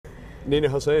Nina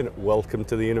Hossain, welcome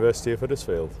to the University of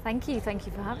Huddersfield. Thank you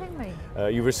for having me.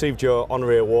 You received your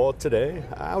Honorary Award today.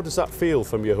 How does that feel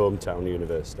from your hometown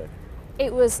university?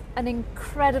 It was an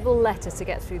incredible letter to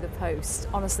get through the post.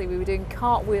 Honestly, we were doing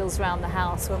cartwheels around the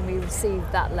house when we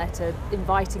received that letter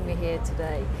inviting me here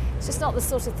today. It's just not the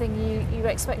sort of thing you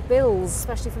expect bills,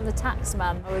 especially from the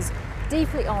taxman. I was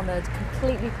deeply honoured,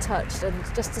 completely touched and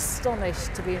just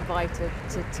astonished to be invited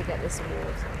to get this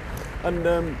award.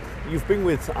 And you've been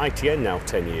with ITN now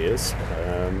 10 years.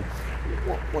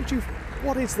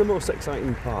 What is the most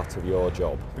exciting part of your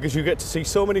job? Because you get to see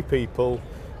so many people,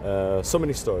 so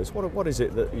many stories. What is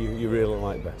it that you really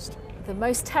like best? The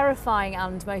most terrifying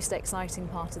and most exciting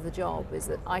part of the job is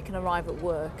that I can arrive at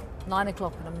work 9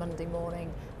 o'clock on a Monday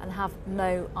morning and have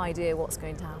no idea what's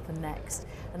going to happen next.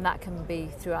 And that can be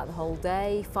throughout the whole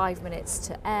day, 5 minutes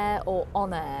to air or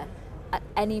on air. At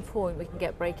any point we can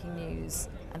get breaking news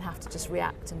and have to just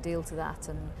react and deal to that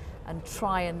and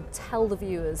try and tell the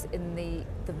viewers in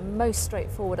the most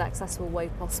straightforward, accessible way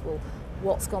possible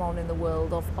what's gone on in the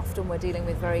world. Often we're dealing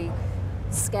with very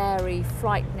scary,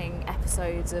 frightening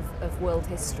episodes of world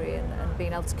history and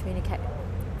being able to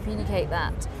communicate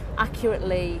that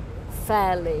accurately,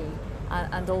 fairly,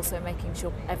 and also making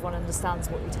sure everyone understands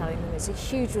what you're telling them. It's a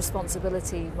huge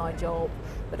responsibility, my job,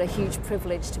 but a huge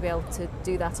privilege to be able to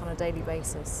do that on a daily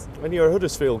basis. And you're a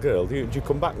Huddersfield girl, do you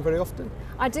come back very often?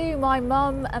 I do. My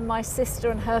mum and my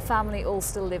sister and her family all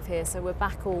still live here, so we're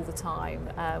back all the time,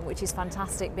 which is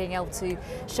fantastic, being able to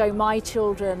show my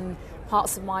children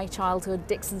parts of my childhood,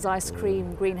 Dixon's Ice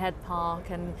Cream, Greenhead Park,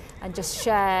 and just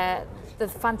share the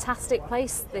fantastic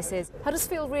place this is.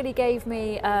 Huddersfield really gave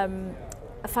me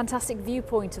a fantastic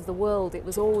viewpoint of the world. It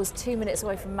was always 2 minutes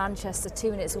away from Manchester,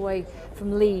 2 minutes away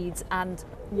from Leeds, and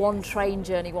one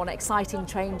exciting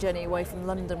train journey away from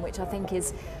London, which I think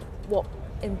is what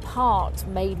in part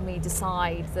made me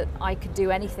decide that I could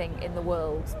do anything in the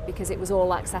world because it was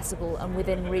all accessible and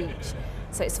within reach.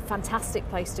 So it's a fantastic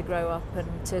place to grow up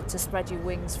and to spread your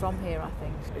wings from here, I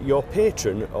think. You're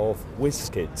patron of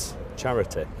Whizz Kids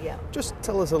charity. Yeah. Just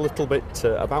tell us a little bit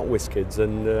about Whizz Kids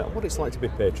and what it's like to be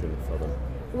patron for them.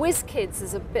 Whizz Kids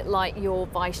is a bit like your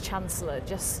Vice-Chancellor,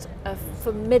 just a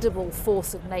formidable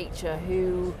force of nature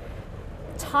who,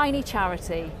 tiny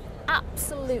charity,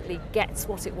 absolutely gets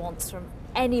what it wants from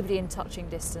anybody in touching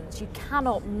distance. You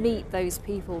cannot meet those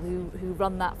people who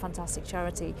run that fantastic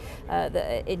charity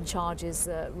that in charge is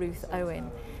Ruth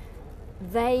Owen.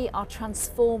 They are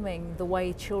transforming the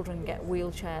way children get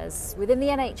wheelchairs. Within the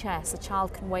NHS, a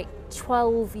child can wait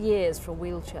 12 years for a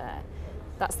wheelchair.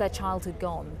 That's their childhood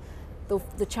gone.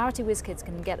 The charity Whizz Kids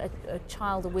can get a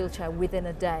child a wheelchair within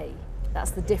a day.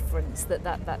 That's the difference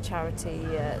that charity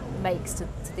makes to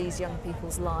these young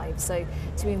people's lives. So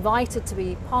to be invited to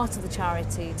be part of the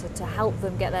charity, to help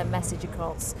them get their message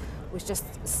across, was just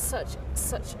such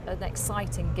an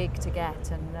exciting gig to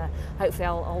get, and hopefully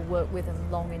I'll work with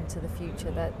them long into the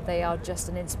future. That they are just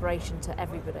an inspiration to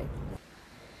everybody.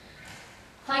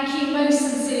 Thank you most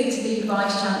sincerely to the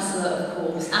Vice-Chancellor, of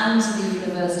course, and to the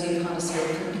University of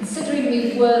Huddersfield for considering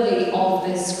me worthy of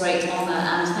this great honour,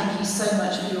 and thank you so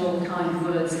much for your kind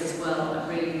words as well. I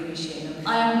really appreciate them.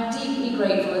 I am deeply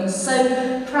grateful and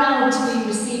so proud to be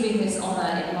receiving this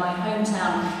honour in my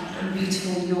hometown in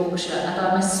beautiful Yorkshire, and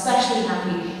I'm especially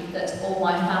happy that all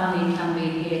my family can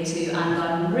be here too, and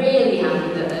I'm really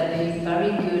happy that they're being very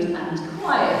good and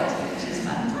quiet, which is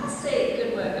fantastic.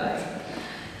 Good work, guys.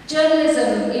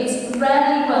 Journalism is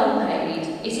rarely well paid.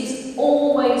 It is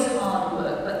always hard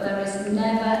work, but there is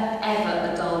never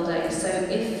ever a dull day. So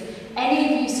if any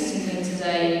of you sitting here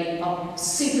today are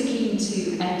super keen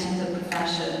to enter the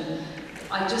profession,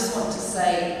 I just want to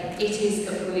say it is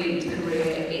a brilliant career.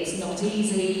 It's not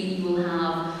easy. You will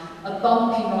have a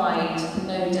bumpy ride,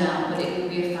 no doubt, but it will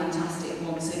be a fantastic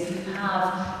one. So if you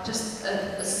have just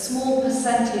a small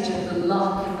percentage of the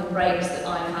luck and the breaks that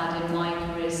I've had in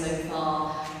my career so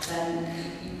far, then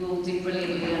you will do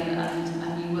brilliantly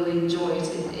and you will enjoy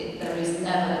it. There is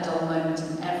never a dull moment,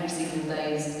 and every single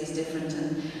day is different.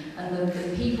 And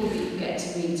the people that you get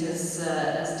to meet,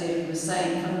 as David was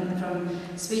saying, from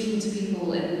speaking to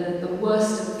people in the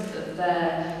worst of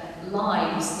their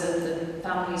lives, the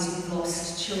families who've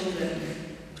lost children,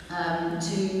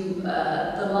 to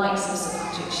the likes of Sir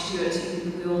Patrick Stewart,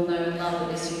 who we all know and love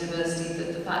at this university,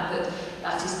 the fact that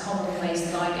is commonplace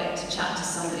that I get to chat to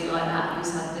somebody like that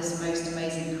who's had this most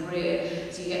amazing career.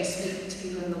 So you get to speak to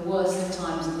people in the worst of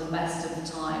times and the best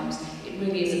of times. It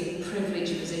really is a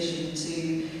privileged position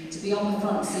to be on the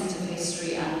front seat of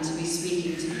history and to be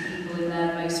speaking to people in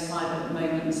their most private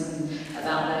moments and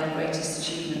about their greatest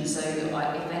achievements. So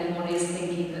if anyone is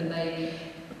thinking that they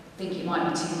think it might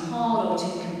be too hard or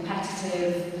too competitive,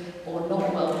 competitive or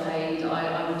not well paid,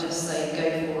 I would just say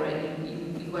go for it.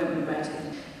 You won't regret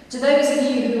it. To those of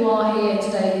you who are here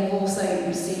today who've also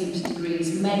received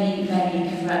degrees, many, many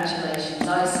congratulations.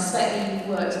 I suspect that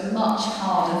you've worked much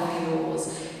harder for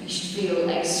yours. You should feel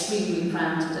extremely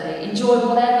proud today. Enjoy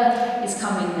whatever is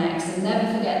coming next, and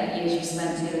never forget the years you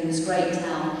spent here in this great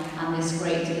town and this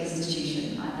great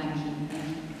institution. I thank you.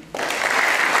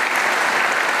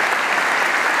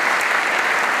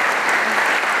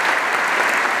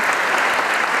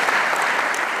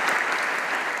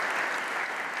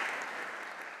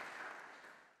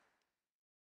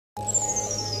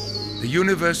 The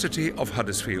University of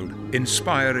Huddersfield,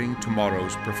 inspiring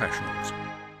tomorrow's professionals.